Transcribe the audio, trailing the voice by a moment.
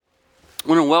I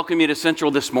want to welcome you to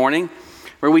Central this morning,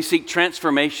 where we seek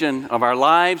transformation of our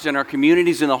lives and our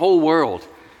communities and the whole world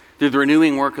through the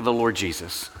renewing work of the Lord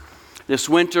Jesus. This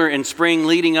winter and spring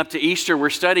leading up to Easter,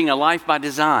 we're studying a life by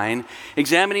design,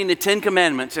 examining the Ten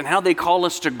Commandments and how they call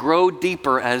us to grow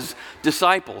deeper as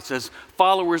disciples, as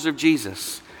followers of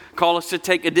Jesus, call us to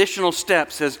take additional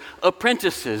steps as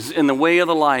apprentices in the way of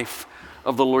the life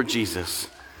of the Lord Jesus.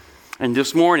 And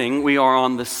this morning, we are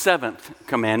on the seventh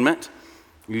commandment: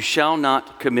 you shall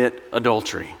not commit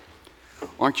adultery.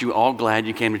 Aren't you all glad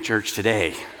you came to church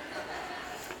today?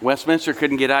 Westminster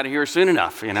couldn't get out of here soon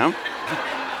enough, you know?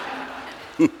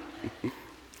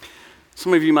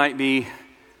 Some of you might be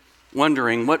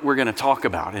wondering what we're going to talk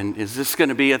about. And is this going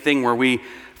to be a thing where we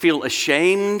feel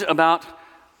ashamed about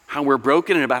how we're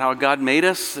broken and about how God made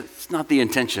us? It's not the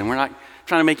intention. We're not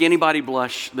trying to make anybody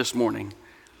blush this morning.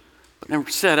 But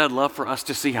instead, I'd love for us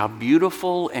to see how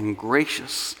beautiful and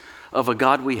gracious of a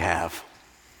God we have,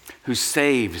 who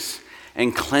saves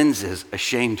and cleanses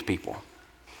ashamed people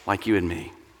like you and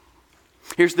me.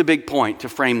 Here's the big point to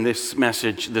frame this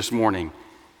message this morning.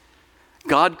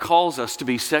 God calls us to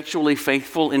be sexually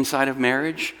faithful inside of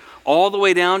marriage, all the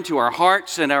way down to our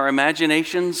hearts and our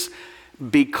imaginations,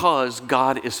 because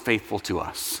God is faithful to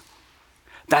us.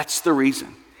 That's the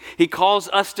reason. He calls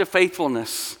us to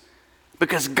faithfulness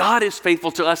because God is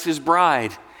faithful to us, His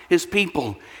bride, His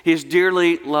people, His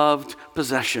dearly loved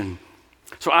possession.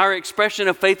 So our expression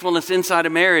of faithfulness inside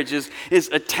of marriage is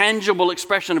a tangible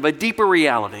expression of a deeper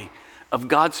reality of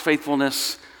God's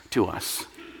faithfulness to us.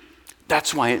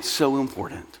 That's why it's so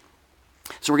important.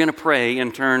 So we're going to pray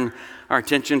and turn our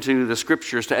attention to the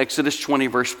scriptures, to Exodus 20,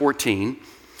 verse 14,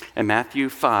 and Matthew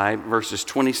 5, verses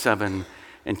 27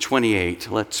 and 28.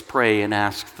 Let's pray and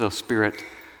ask the Spirit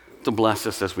to bless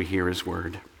us as we hear His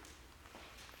word.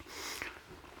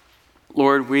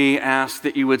 Lord, we ask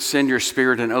that you would send your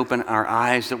Spirit and open our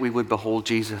eyes that we would behold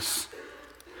Jesus.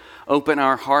 Open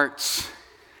our hearts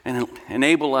and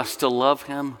enable us to love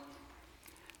Him.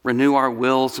 Renew our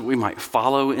wills that we might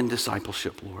follow in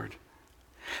discipleship, Lord.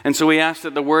 And so we ask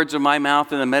that the words of my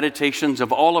mouth and the meditations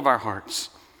of all of our hearts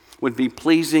would be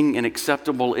pleasing and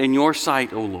acceptable in your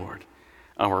sight, O Lord,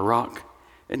 our rock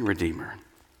and redeemer.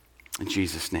 In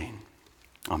Jesus' name,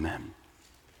 amen.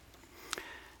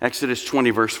 Exodus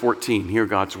 20, verse 14, hear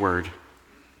God's word.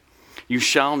 You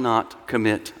shall not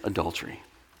commit adultery.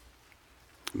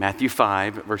 Matthew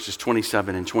 5, verses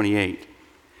 27 and 28.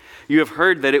 You have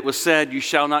heard that it was said, you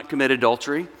shall not commit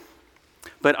adultery.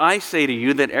 But I say to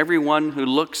you that everyone who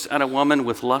looks at a woman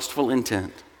with lustful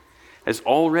intent has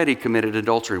already committed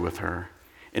adultery with her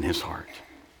in his heart.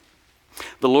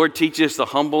 The Lord teaches the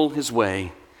humble his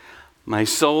way. My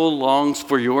soul longs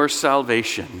for your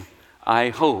salvation. I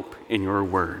hope in your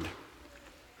word.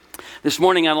 This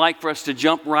morning, I'd like for us to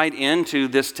jump right into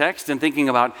this text and thinking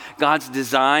about God's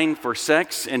design for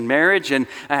sex and marriage. And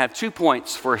I have 2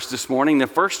 points for us this morning. The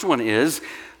first one is,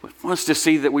 I want us to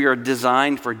see that we are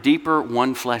designed for deeper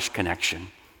one flesh connection.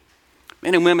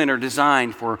 Men and women are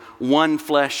designed for one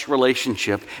flesh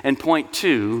relationship. And point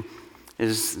 2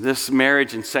 is this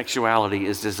marriage and sexuality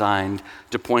is designed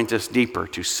to point us deeper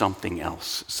to something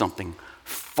else, something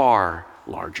far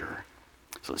larger.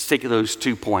 So let's take those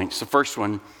 2 points. The first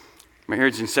one,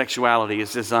 marriage and sexuality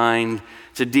is designed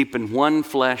to deepen one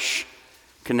flesh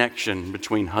connection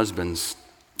between husbands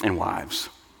and wives.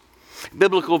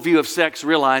 Biblical view of sex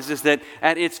realizes that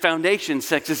at its foundation,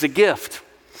 sex is a gift.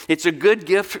 It's a good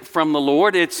gift from the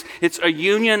Lord. It's a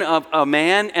union of a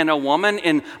man and a woman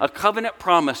in a covenant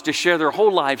promise to share their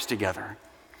whole lives together.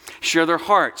 Share their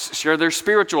hearts, share their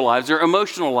spiritual lives, their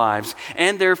emotional lives,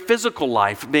 and their physical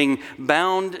life, being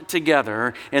bound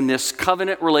together in this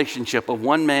covenant relationship of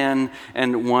one man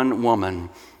and one woman.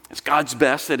 It's God's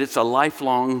best that it's a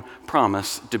lifelong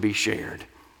promise to be shared.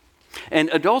 And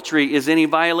adultery is any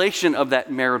violation of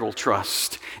that marital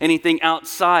trust, anything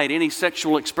outside, any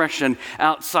sexual expression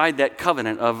outside that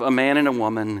covenant of a man and a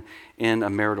woman in a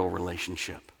marital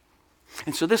relationship.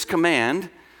 And so this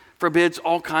command forbids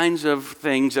all kinds of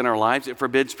things in our lives. It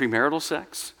forbids premarital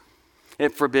sex.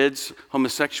 It forbids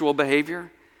homosexual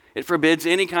behavior. It forbids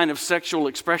any kind of sexual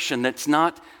expression that's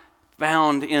not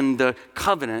found in the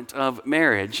covenant of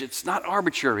marriage. It's not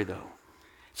arbitrary, though.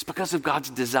 It's because of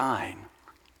God's design.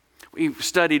 We've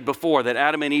studied before that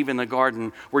Adam and Eve in the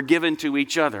garden were given to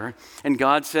each other, and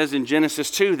God says in Genesis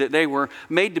 2 that they were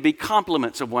made to be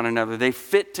complements of one another. They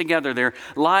fit together. Their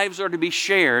lives are to be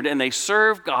shared, and they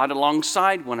serve God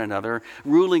alongside one another,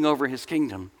 ruling over His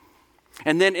kingdom.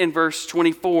 And then in verse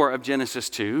 24 of Genesis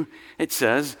 2, it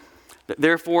says,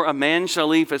 therefore a man shall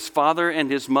leave his father and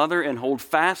his mother and hold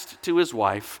fast to his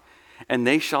wife, and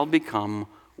they shall become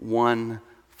one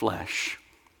flesh.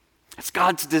 It's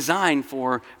God's design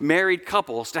for married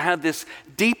couples to have this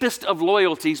deepest of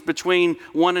loyalties between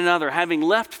one another, having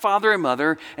left father and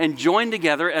mother and joined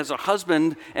together as a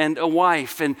husband and a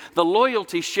wife. And the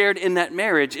loyalty shared in that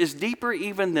marriage is deeper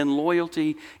even than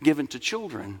loyalty given to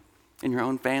children in your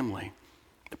own family.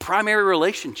 The primary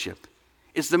relationship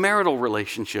is the marital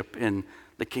relationship in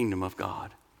the kingdom of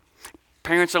God.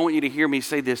 Parents, I want you to hear me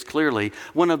say this clearly.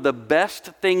 One of the best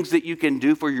things that you can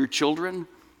do for your children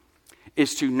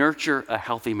is to nurture a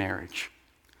healthy marriage,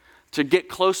 to get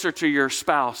closer to your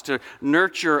spouse, to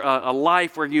nurture a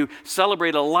life where you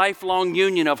celebrate a lifelong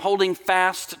union of holding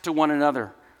fast to one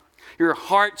another. Your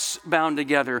hearts bound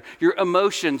together, your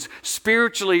emotions,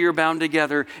 spiritually you're bound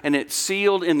together, and it's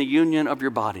sealed in the union of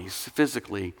your bodies,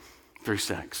 physically, through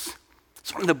sex.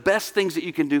 It's one of the best things that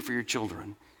you can do for your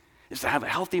children is to have a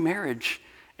healthy marriage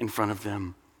in front of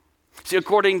them. See,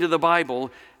 according to the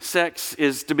Bible, sex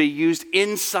is to be used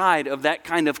inside of that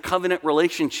kind of covenant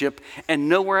relationship and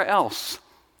nowhere else.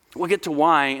 We'll get to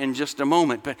why in just a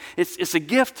moment, but it's a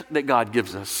gift that God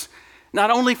gives us,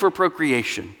 not only for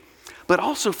procreation, but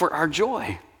also for our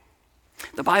joy.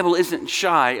 The Bible isn't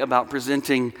shy about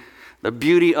presenting the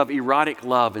beauty of erotic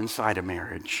love inside a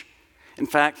marriage. In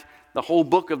fact, the whole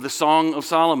book of the Song of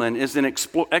Solomon is an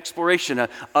exploration,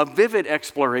 a vivid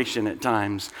exploration at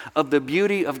times, of the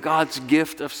beauty of God's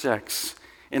gift of sex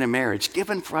in a marriage,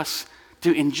 given for us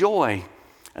to enjoy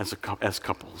as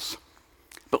couples.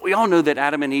 But we all know that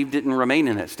Adam and Eve didn't remain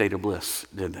in that state of bliss,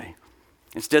 did they?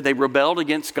 Instead, they rebelled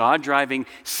against God, driving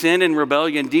sin and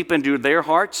rebellion deep into their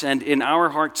hearts and in our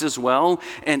hearts as well,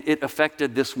 and it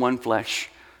affected this one flesh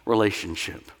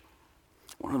relationship.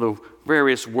 One of the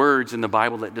various words in the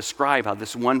Bible that describe how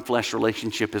this one flesh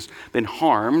relationship has been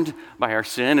harmed by our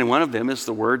sin, and one of them is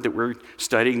the word that we're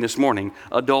studying this morning,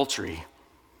 adultery.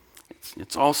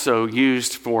 It's also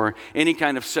used for any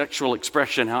kind of sexual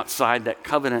expression outside that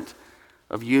covenant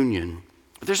of union.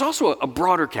 But there's also a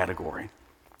broader category.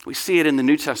 We see it in the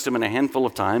New Testament a handful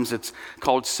of times. It's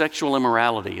called sexual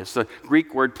immorality. It's the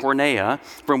Greek word porneia,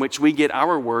 from which we get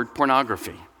our word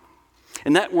pornography.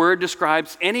 And that word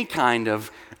describes any kind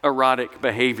of erotic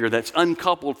behavior that's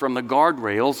uncoupled from the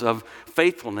guardrails of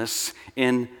faithfulness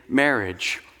in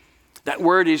marriage. That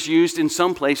word is used in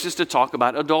some places to talk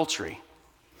about adultery.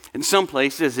 In some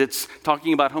places, it's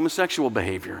talking about homosexual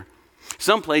behavior.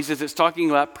 Some places, it's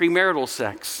talking about premarital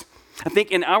sex. I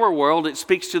think in our world, it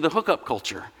speaks to the hookup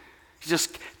culture. It's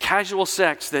just casual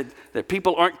sex that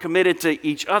people aren't committed to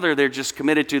each other. They're just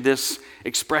committed to this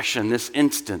expression, this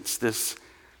instance, this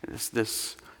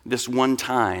one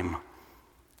time.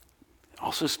 It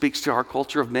also speaks to our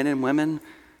culture of men and women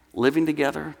living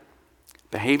together,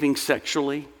 behaving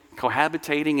sexually,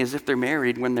 cohabitating as if they're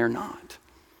married when they're not.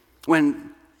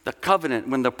 When the covenant,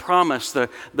 when the promise,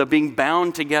 the being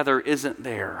bound together isn't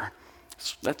there.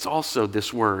 That's also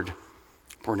this word,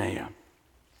 porneia.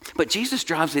 But Jesus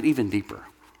drives it even deeper.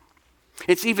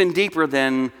 It's even deeper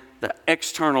than the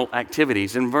external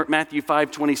activities. In Matthew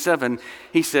 5:27,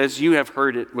 he says, "You have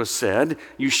heard it was said,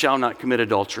 you shall not commit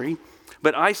adultery.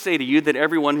 But I say to you that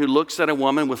everyone who looks at a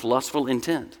woman with lustful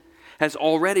intent has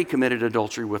already committed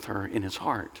adultery with her in his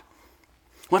heart."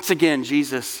 Once again,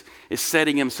 Jesus is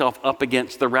setting himself up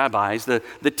against the rabbis, the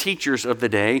teachers of the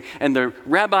day. And the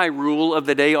rabbi rule of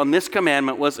the day on this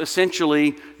commandment was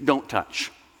essentially, don't touch.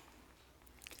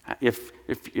 If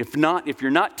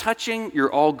you're not touching,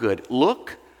 you're all good.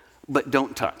 Look, but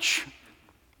don't touch.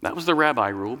 That was the rabbi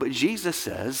rule. But Jesus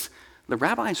says the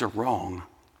rabbis are wrong,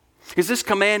 because this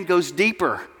command goes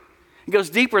deeper. It goes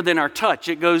deeper than our touch.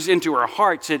 It goes into our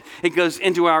hearts. It goes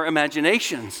into our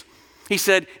imaginations. He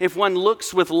said, if one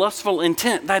looks with lustful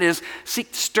intent, that is,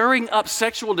 stirring up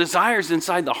sexual desires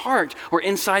inside the heart or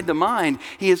inside the mind,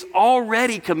 he has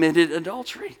already committed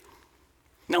adultery.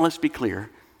 Now, let's be clear.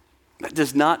 That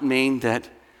does not mean that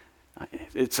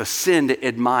it's a sin to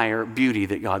admire beauty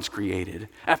that God's created.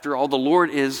 After all, the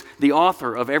Lord is the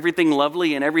author of everything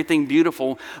lovely and everything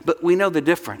beautiful, but we know the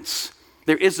difference.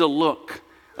 There is a look,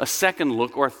 a second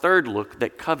look or a third look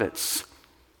that covets,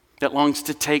 that longs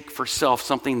to take for self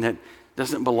something that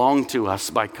doesn't belong to us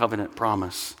by covenant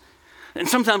promise. And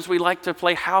sometimes we like to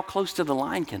play, how close to the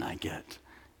line can I get?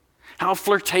 How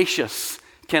flirtatious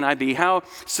can I be? How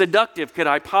seductive could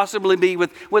I possibly be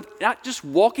with not just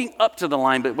walking up to the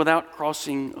line, but without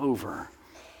crossing over?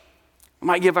 We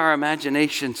might give our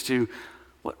imaginations to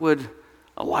what would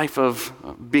a life of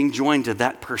being joined to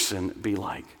that person be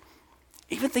like?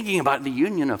 Even thinking about the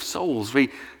union of souls,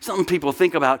 some people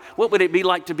think about what would it be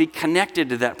like to be connected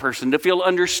to that person, to feel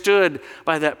understood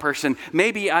by that person.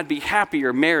 Maybe I'd be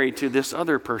happier married to this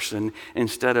other person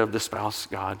instead of the spouse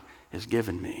God has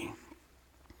given me.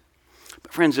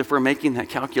 Friends, if we're making that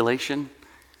calculation,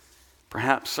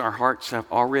 perhaps our hearts have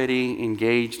already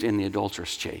engaged in the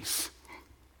adulterous chase.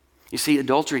 You see,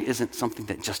 adultery isn't something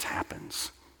that just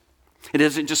happens. It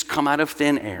doesn't just come out of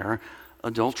thin air.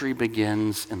 Adultery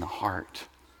begins in the heart.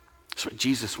 That's what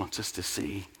Jesus wants us to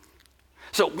see.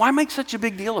 So why make such a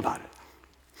big deal about it?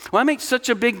 Why make such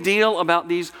a big deal about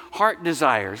these heart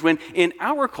desires when in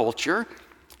our culture,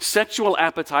 sexual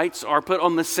appetites are put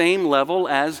on the same level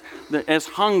as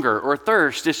hunger or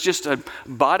thirst? It's just a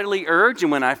bodily urge,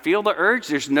 and when I feel the urge,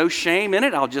 there's no shame in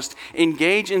it. I'll just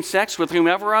engage in sex with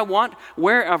whomever I want,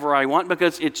 wherever I want,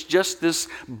 because it's just this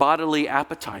bodily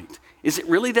appetite. Is it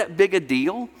really that big a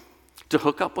deal to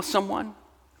hook up with someone?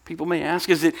 People may ask,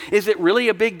 is it really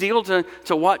a big deal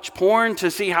to watch porn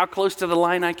to see how close to the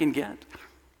line I can get?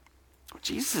 Well,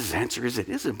 Jesus' answer is it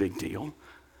is a big deal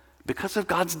because of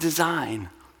God's design.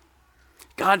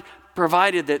 God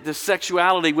provided that the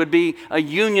sexuality would be a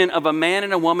union of a man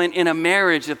and a woman in a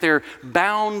marriage, that they're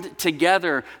bound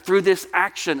together through this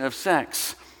action of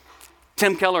sex.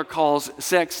 Tim Keller calls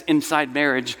sex inside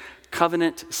marriage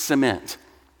covenant cement.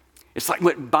 It's like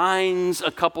what binds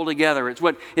a couple together. It's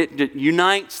what it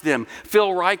unites them. Phil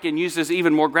Ryken uses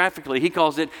even more graphically. He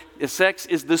calls it, sex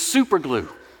is the super glue.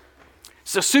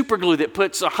 It's the super glue that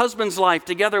puts a husband's life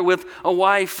together with a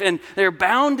wife, and they're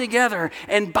bound together.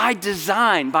 And by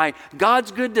design, by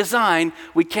God's good design,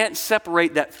 we can't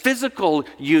separate that physical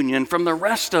union from the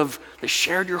rest of the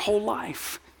shared your whole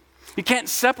life. You can't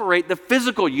separate the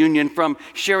physical union from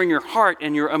sharing your heart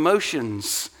and your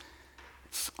emotions.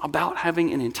 It's about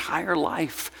having an entire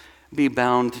life be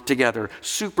bound together,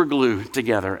 super glued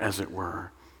together, as it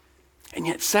were. And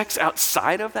yet sex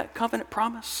outside of that covenant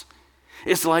promise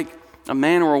is like a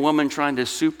man or a woman trying to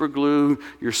super glue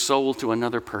your soul to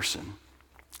another person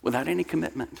without any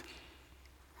commitment.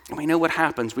 And we know what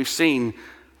happens. We've seen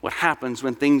what happens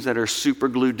when things that are super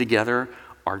glued together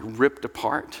are ripped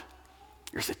apart.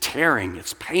 There's a tearing.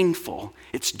 It's painful.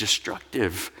 It's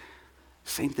destructive.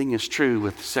 Same thing is true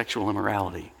with sexual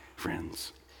immorality,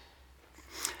 friends.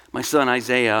 My son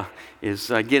Isaiah is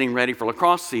getting ready for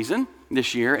lacrosse season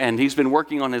this year, and he's been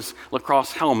working on his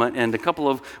lacrosse helmet, and a couple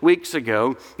of weeks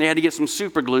ago, they had to get some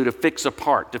super glue to fix a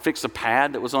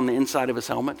pad that was on the inside of his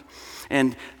helmet.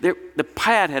 And the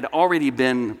pad had already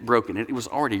been broken. It was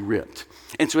already ripped.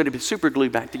 And so it had been super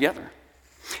glued back together.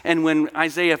 And when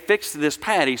Isaiah fixed this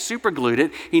pad, he super glued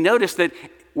it, he noticed that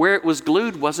where it was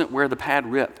glued wasn't where the pad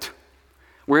ripped.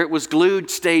 Where it was glued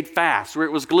stayed fast. Where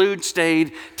it was glued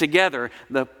stayed together.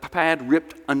 The pad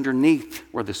ripped underneath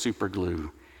where the super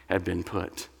glue had been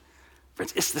put.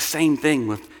 Friends, it's the same thing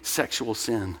with sexual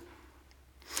sin.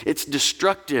 It's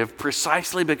destructive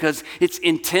precisely because it's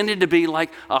intended to be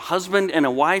like a husband and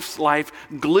a wife's life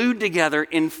glued together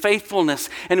in faithfulness.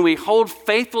 And we hold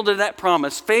faithful to that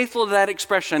promise, faithful to that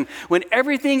expression. When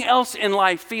everything else in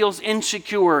life feels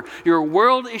insecure, your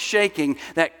world is shaking,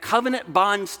 that covenant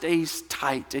bond stays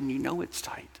tight, and you know it's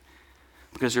tight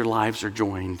because your lives are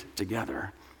joined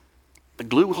together. The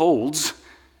glue holds,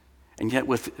 and yet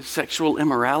with sexual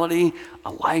immorality,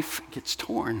 a life gets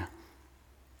torn.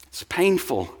 It's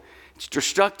painful. It's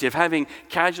destructive. Having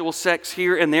casual sex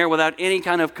here and there without any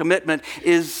kind of commitment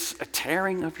is a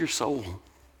tearing of your soul.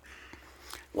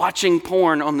 Watching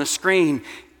porn on the screen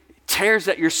tears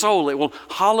at your soul. It will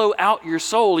hollow out your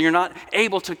soul. You're not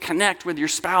able to connect with your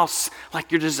spouse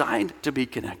like you're designed to be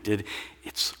connected.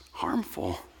 It's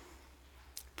harmful.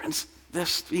 Friends,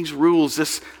 these rules,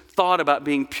 this thought about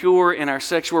being pure in our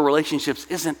sexual relationships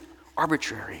isn't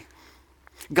arbitrary.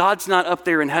 God's not up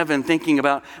there in heaven thinking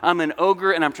about, I'm an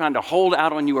ogre and I'm trying to hold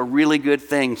out on you a really good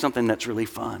thing, something that's really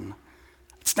fun.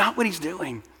 It's not what he's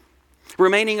doing.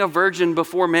 Remaining a virgin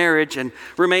before marriage and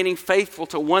remaining faithful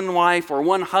to one wife or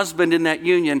one husband in that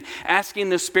union, asking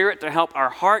the Spirit to help our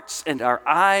hearts and our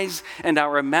eyes and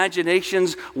our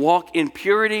imaginations walk in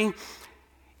purity,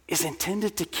 is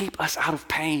intended to keep us out of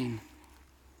pain.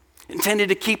 Intended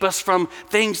to keep us from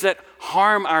things that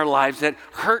harm our lives, that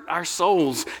hurt our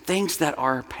souls, things that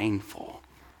are painful.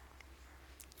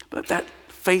 But that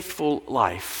faithful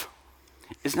life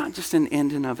is not just an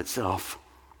end in of itself.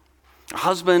 A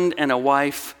husband and a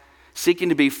wife seeking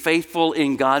to be faithful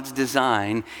in God's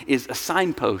design is a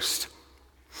signpost.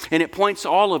 And it points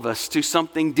all of us to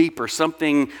something deeper,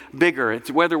 something bigger. It's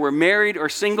whether we're married or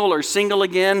single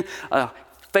again, a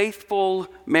faithful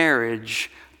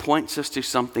marriage points us to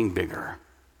something bigger.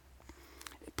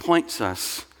 It points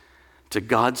us to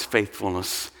God's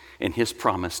faithfulness and his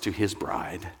promise to his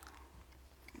bride.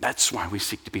 That's why we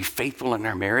seek to be faithful in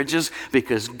our marriages,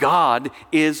 because God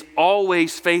is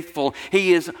always faithful.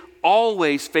 He is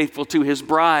always faithful to his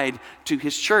bride, to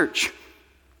his church.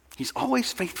 He's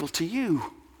always faithful to you.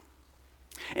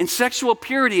 And sexual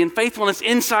purity and faithfulness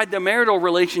inside the marital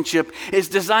relationship is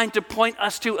designed to point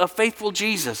us to a faithful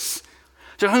Jesus,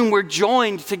 to whom we're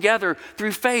joined together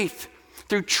through faith,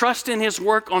 through trust in his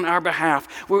work on our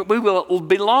behalf. We will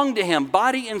belong to him,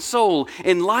 body and soul,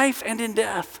 in life and in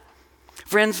death.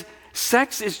 Friends,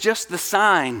 sex is just the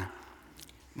sign.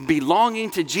 Belonging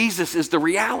to Jesus is the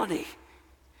reality.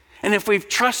 And if we've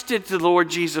trusted the Lord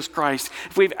Jesus Christ,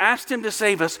 if we've asked him to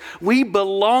save us, we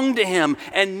belong to him,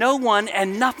 and no one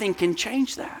and nothing can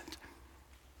change that.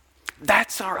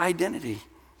 That's our identity.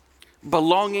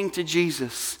 Belonging to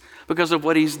Jesus because of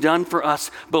what he's done for us.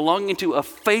 Belonging to a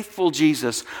faithful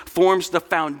Jesus forms the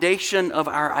foundation of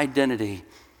our identity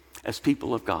as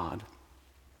people of God.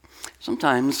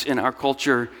 Sometimes in our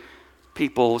culture,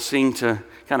 people seem to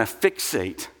kind of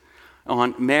fixate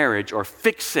on marriage or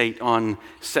fixate on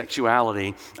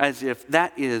sexuality as if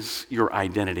that is your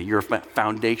identity, your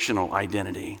foundational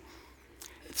identity.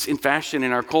 It's in fashion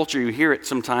in our culture. You hear it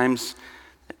sometimes.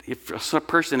 If a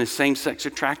person is same-sex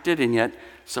attracted and yet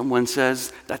someone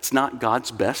says that's not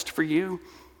God's best for you,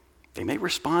 they may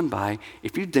respond by,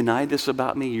 if you deny this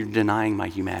about me, you're denying my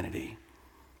humanity.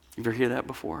 You ever hear that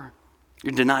before?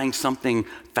 You're denying something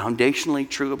foundationally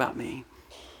true about me.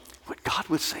 What God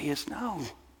would say is no.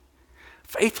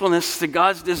 Faithfulness to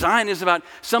God's design is about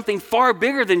something far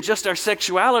bigger than just our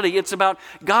sexuality. It's about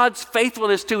God's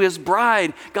faithfulness to his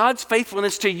bride, God's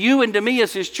faithfulness to you and to me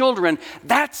as his children.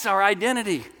 That's our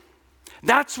identity.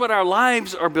 That's what our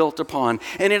lives are built upon.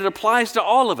 And it applies to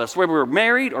all of us, whether we're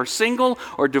married or single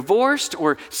or divorced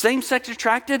or same-sex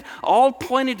attracted, all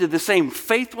pointed to the same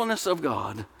faithfulness of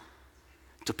God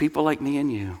to people like me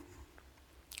and you,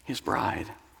 his bride.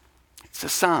 It's a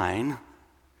sign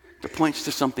that points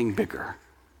to something bigger,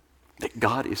 that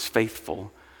God is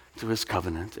faithful to his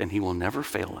covenant and he will never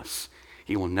fail us.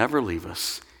 He will never leave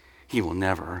us. He will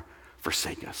never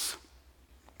forsake us.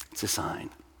 It's a sign.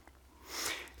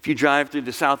 If you drive through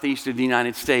the southeast of the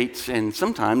United States and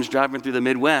sometimes driving through the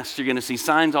Midwest, you're going to see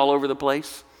signs all over the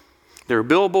place. There are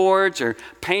billboards or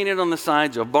painted on the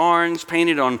sides of barns,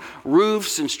 painted on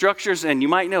roofs and structures, and you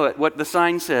might know it. What the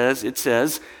sign says, it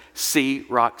says, "See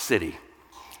Rock City."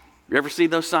 You ever see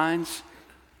those signs?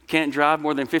 Can't drive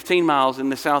more than 15 miles in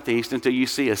the southeast until you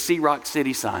see a See Rock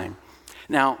City sign.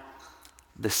 Now,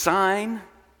 the sign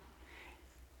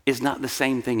is not the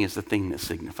same thing as the thing that's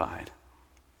signified.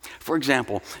 For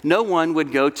example, no one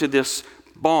would go to this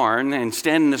barn and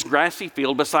stand in this grassy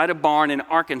field beside a barn in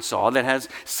Arkansas that has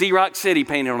See Rock City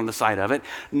painted on the side of it.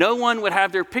 No one would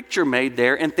have their picture made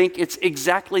there and think it's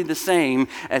exactly the same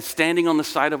as standing on the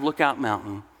side of Lookout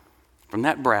Mountain from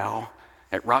that brow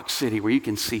at Rock City, where you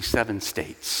can see 7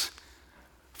 states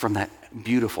from that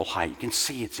beautiful height. You can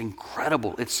see it's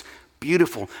incredible. It's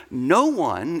beautiful. No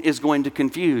one is going to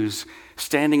confuse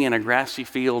standing in a grassy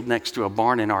field next to a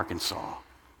barn in Arkansas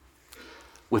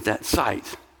with that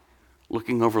sight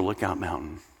looking over Lookout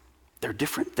Mountain. They're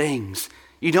different things.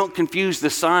 You don't confuse the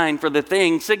sign for the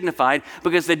thing signified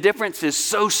because the difference is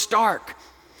so stark.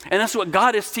 And that's what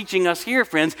God is teaching us here,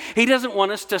 friends. He doesn't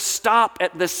want us to stop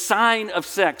at the sign of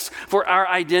sex for our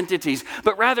identities,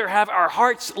 but rather have our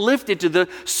hearts lifted to the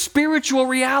spiritual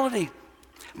reality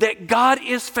that God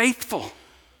is faithful.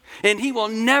 And he will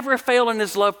never fail in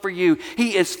his love for you.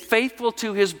 He is faithful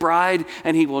to his bride,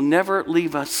 and he will never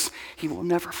leave us. He will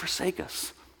never forsake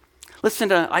us. Listen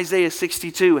to Isaiah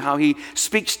 62, how he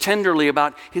speaks tenderly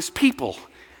about his people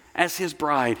as his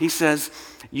bride. He says,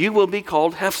 "You will be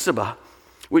called Hephzibah,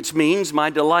 which means my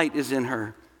delight is in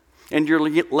her, and your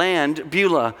land,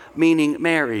 Beulah, meaning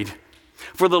married.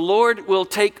 For the Lord will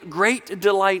take great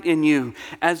delight in you.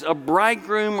 As a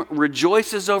bridegroom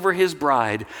rejoices over his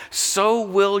bride, so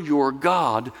will your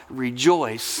God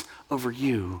rejoice over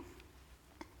you."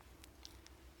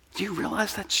 Do you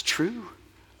realize that's true?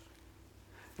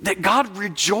 That God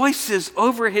rejoices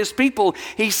over his people.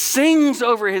 He sings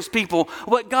over his people.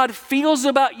 What God feels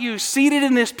about you seated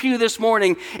in this pew this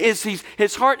morning is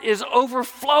his heart is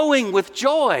overflowing with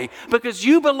joy because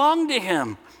you belong to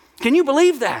him. Can you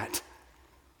believe that?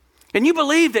 Can you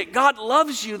believe that God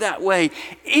loves you that way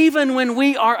even when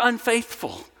we are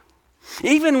unfaithful?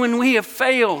 Even when we have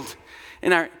failed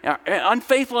in our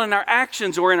unfaithful in our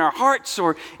actions or in our hearts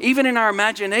or even in our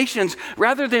imaginations,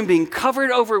 rather than being covered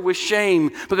over with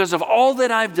shame because of all that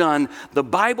I've done, the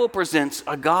Bible presents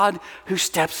a God who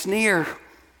steps near,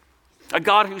 a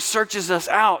God who searches us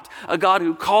out, a God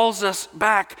who calls us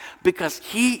back because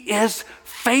he is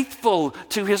faithful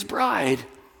to his bride.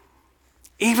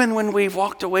 Even when we've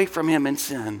walked away from him in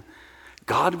sin,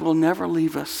 God will never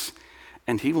leave us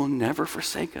and he will never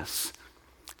forsake us,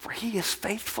 for he is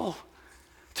faithful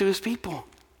to his people.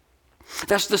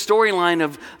 That's the storyline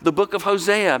of the book of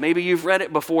Hosea. Maybe you've read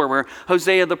it before, where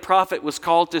Hosea the prophet was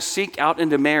called to seek out and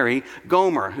to marry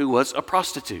Gomer, who was a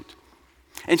prostitute.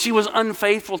 And she was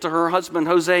unfaithful to her husband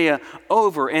Hosea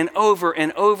over and over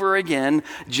and over again,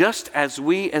 just as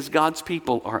we as God's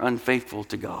people are unfaithful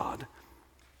to God.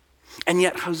 And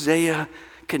yet Hosea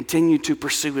continued to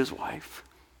pursue his wife.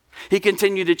 He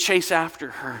continued to chase after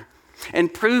her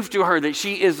and prove to her that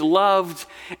she is loved,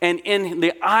 and in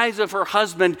the eyes of her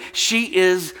husband, she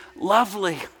is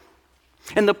lovely.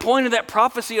 And the point of that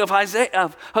prophecy of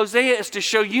Hosea is to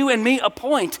show you and me a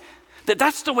point that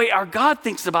that's the way our God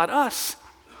thinks about us.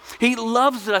 He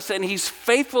loves us and he's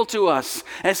faithful to us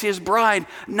as his bride,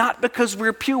 not because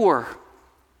we're pure,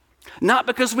 not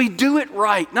because we do it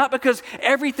right, not because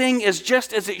everything is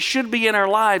just as it should be in our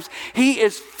lives. He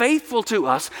is faithful to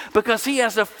us because he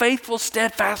has a faithful,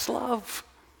 steadfast love.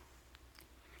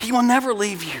 He will never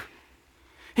leave you.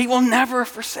 He will never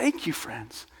forsake you,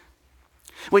 friends.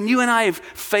 When you and I have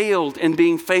failed in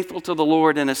being faithful to the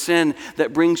Lord in a sin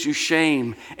that brings you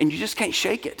shame and you just can't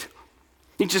shake it,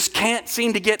 you just can't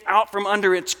seem to get out from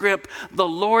under its grip, the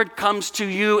Lord comes to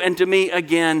you and to me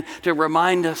again to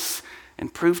remind us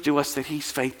and prove to us that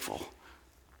he's faithful.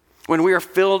 When we are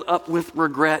filled up with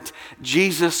regret,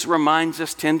 Jesus reminds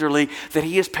us tenderly that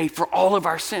he has paid for all of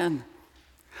our sin,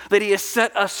 that he has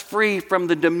set us free from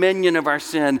the dominion of our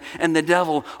sin and the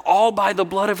devil, all by the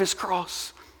blood of his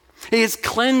cross. He has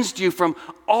cleansed you from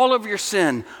all of your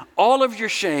sin, all of your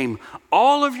shame,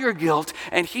 all of your guilt,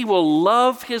 and he will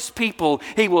love his people.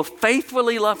 He will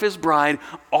faithfully love his bride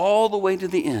all the way to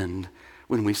the end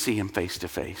when we see him face to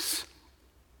face.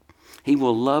 He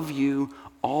will love you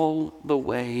all the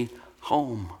way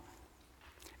home.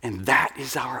 And that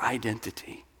is our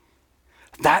identity.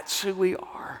 That's who we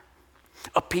are.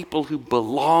 A people who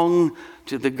belong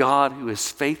to the God who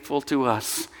is faithful to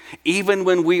us. Even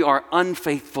when we are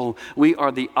unfaithful, we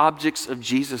are the objects of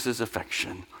Jesus'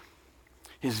 affection.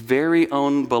 His very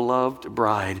own beloved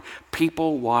bride,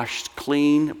 people washed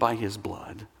clean by his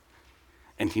blood.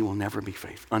 And he will never be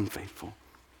unfaithful.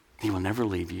 He will never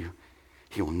leave you.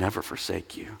 He will never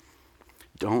forsake you.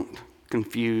 Don't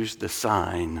confuse the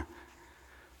sign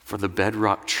for the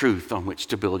bedrock truth on which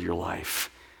to build your life,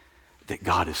 that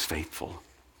God is faithful,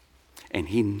 and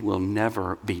he will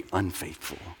never be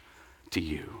unfaithful to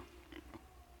you.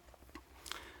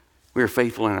 We are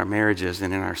faithful in our marriages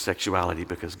and in our sexuality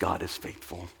because God is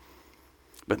faithful.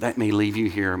 But that may leave you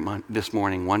here this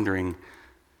morning wondering,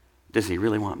 does he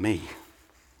really want me?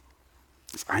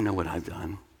 I know what I've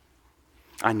done.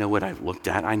 I know what I've looked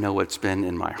at. I know what's been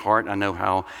in my heart. I know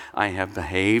how I have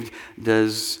behaved.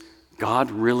 Does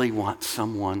God really want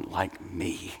someone like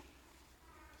me?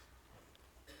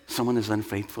 Someone as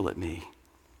unfaithful at me,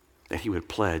 that he would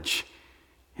pledge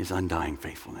his undying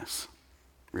faithfulness.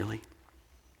 Really?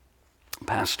 A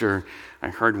pastor I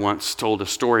heard once told a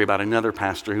story about another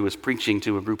pastor who was preaching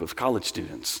to a group of college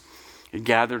students. He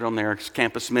gathered on their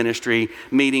campus ministry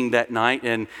meeting that night,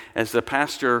 and as the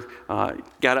pastor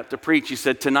got up to preach, he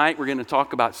said, tonight we're going to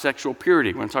talk about sexual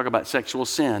purity. We're going to talk about sexual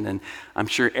sin. And I'm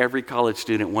sure every college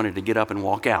student wanted to get up and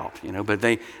walk out, but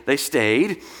they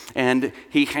stayed, and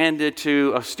he handed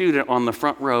to a student on the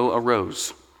front row a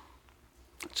rose.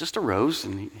 Just a rose,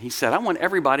 and he said, I want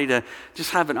everybody to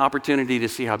just have an opportunity to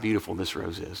see how beautiful this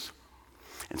rose is.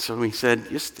 And so he said,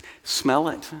 just smell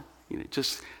it,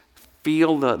 just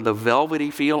feel the velvety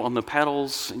feel on the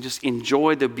petals and just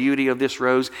enjoy the beauty of this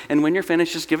rose. And when you're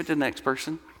finished, just give it to the next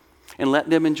person and let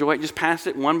them enjoy it. Just pass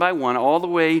it one by one all the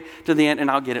way to the end,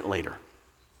 and I'll get it later.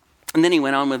 And then he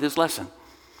went on with his lesson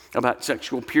about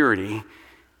sexual purity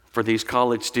for these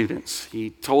college students. He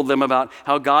told them about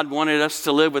how God wanted us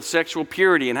to live with sexual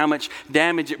purity and how much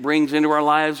damage it brings into our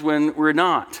lives when we're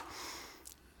not.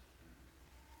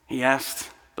 He asked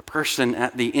the person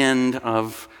at the end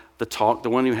of the talk, the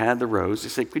one who had the rose, he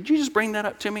said, could you just bring that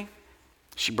up to me?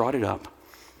 She brought it up,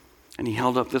 and he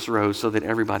held up this rose so that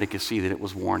everybody could see that it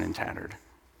was worn and tattered.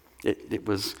 It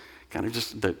was kind of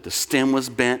just, the stem was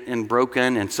bent and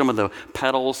broken, and some of the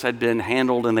petals had been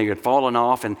handled and they had fallen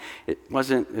off, and it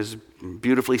wasn't as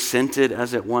beautifully scented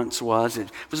as it once was.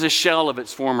 It was a shell of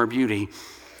its former beauty.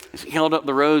 He held up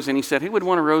the rose and he said, who would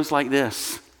want a rose like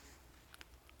this?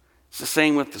 It's the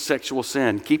same with the sexual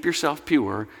sin. Keep yourself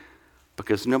pure,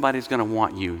 because nobody's going to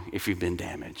want you if you've been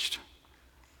damaged.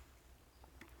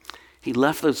 He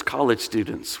left those college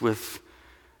students with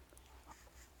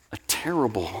a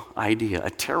terrible idea, a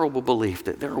terrible belief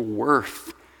that their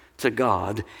worth to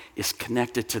God is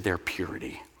connected to their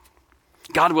purity.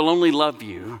 God will only love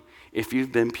you if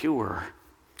you've been pure.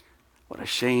 What a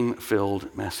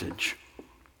shame-filled message.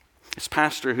 This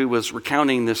pastor who was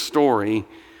recounting this story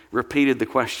repeated the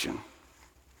question.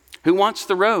 Who wants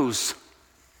the rose?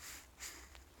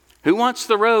 Who wants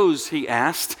the rose, he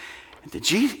asked. And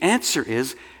the answer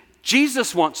is,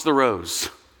 Jesus wants the rose.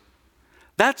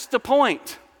 That's the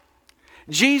point.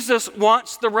 Jesus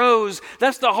wants the rose.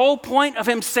 That's the whole point of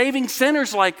him saving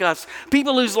sinners like us,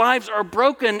 people whose lives are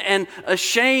broken and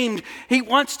ashamed. He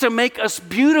wants to make us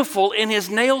beautiful in his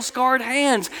nail-scarred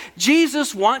hands.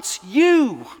 Jesus wants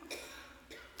you.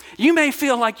 You may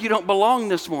feel like you don't belong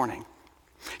this morning.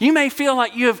 You may feel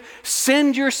like you have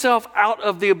sinned yourself out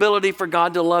of the ability for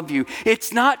God to love you.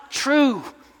 It's not true.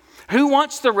 Who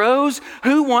wants the rose?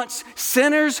 Who wants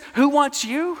sinners? Who wants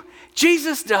you?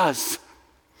 Jesus does.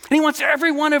 And he wants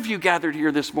every one of you gathered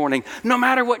here this morning, no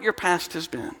matter what your past has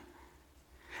been.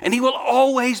 And he will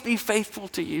always be faithful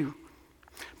to you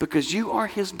because you are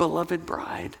his beloved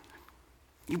bride.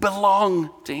 You belong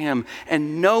to him,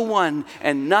 and no one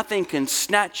and nothing can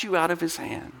snatch you out of his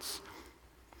hands.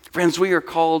 Friends, we are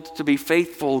called to be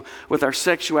faithful with our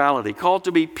sexuality, called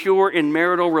to be pure in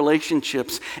marital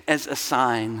relationships as a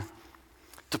sign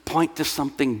to point to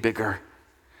something bigger,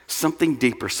 something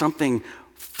deeper, something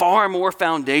far more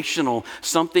foundational,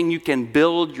 something you can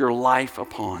build your life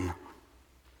upon.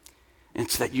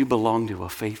 It's that you belong to a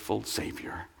faithful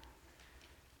Savior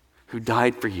who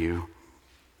died for you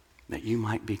that you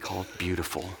might be called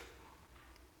beautiful.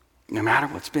 No matter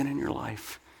what's been in your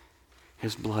life,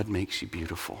 his blood makes you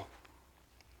beautiful.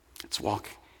 Let's walk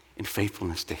in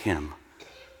faithfulness to him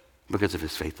because of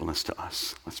his faithfulness to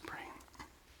us. Let's pray.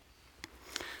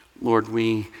 Lord,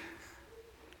 we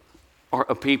are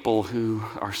a people who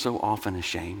are so often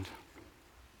ashamed.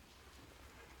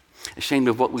 Ashamed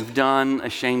of what we've done,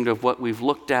 ashamed of what we've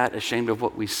looked at, ashamed of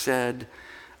what we said,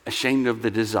 ashamed of the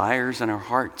desires in our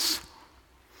hearts.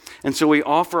 And so we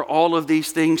offer all of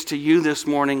these things to you this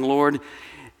morning, Lord,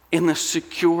 in the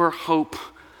secure hope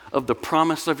of the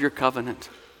promise of your covenant,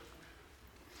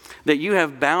 that you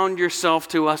have bound yourself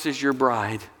to us as your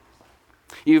bride.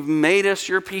 You've made us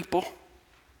your people.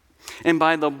 And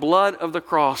by the blood of the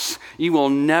cross, you will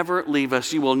never leave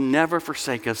us. You will never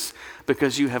forsake us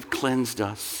because you have cleansed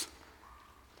us.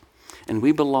 And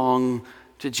we belong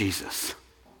to Jesus,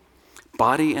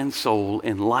 body and soul,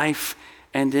 in life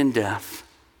and in death.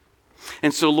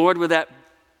 And so, Lord, with that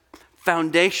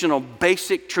foundational,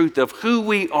 basic truth of who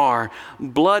we are,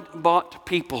 blood-bought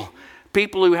people,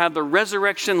 people who have the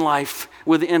resurrection life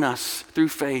within us through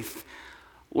faith,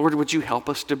 Lord, would you help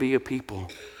us to be a people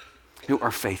who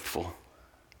are faithful.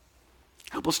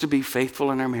 Help us to be faithful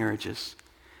in our marriages,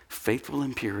 faithful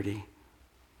in purity.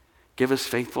 Give us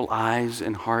faithful eyes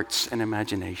and hearts and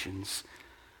imaginations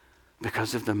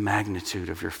because of the magnitude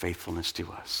of your faithfulness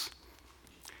to us.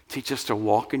 Teach us to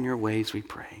walk in your ways, we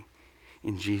pray.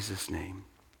 In Jesus' name,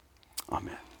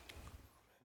 amen.